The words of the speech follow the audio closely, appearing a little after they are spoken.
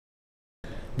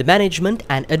The management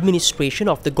and administration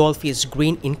of the Golfers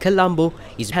Green in Colombo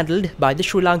is handled by the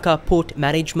Sri Lanka Port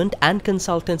Management and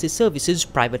Consultancy Services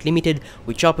Private Limited,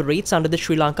 which operates under the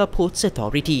Sri Lanka Ports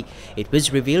Authority. It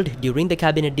was revealed during the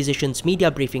Cabinet Decisions media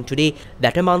briefing today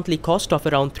that a monthly cost of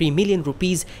around 3 million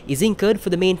rupees is incurred for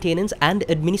the maintenance and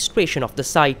administration of the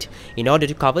site. In order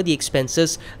to cover the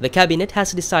expenses, the Cabinet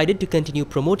has decided to continue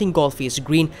promoting Golfers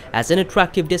Green as an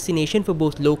attractive destination for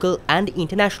both local and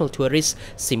international tourists,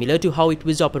 similar to how it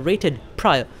was operated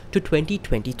prior to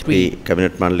 2023.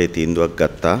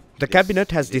 The Cabinet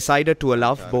has decided to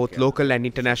allow both local and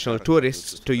international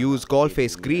tourists to use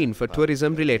Golfers Green for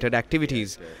tourism-related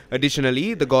activities.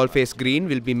 Additionally, the Golfers Green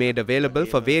will be made available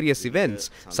for various events,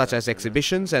 such as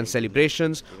exhibitions and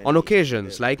celebrations on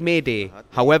occasions like May Day.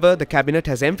 However, the Cabinet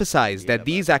has emphasized that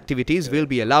these activities will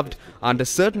be allowed under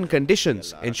certain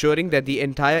conditions, ensuring that the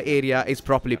entire area is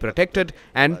properly protected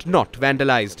and not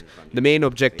vandalized. The main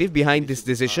objective behind this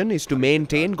decision is to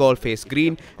maintain Golfers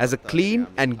Green as a clean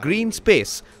and green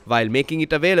space, while making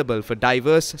it available for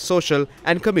diverse social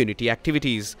and community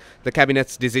activities. The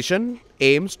Cabinet's decision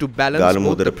aims to balance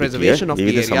both the preservation of the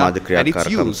area and its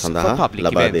use for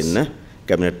public events.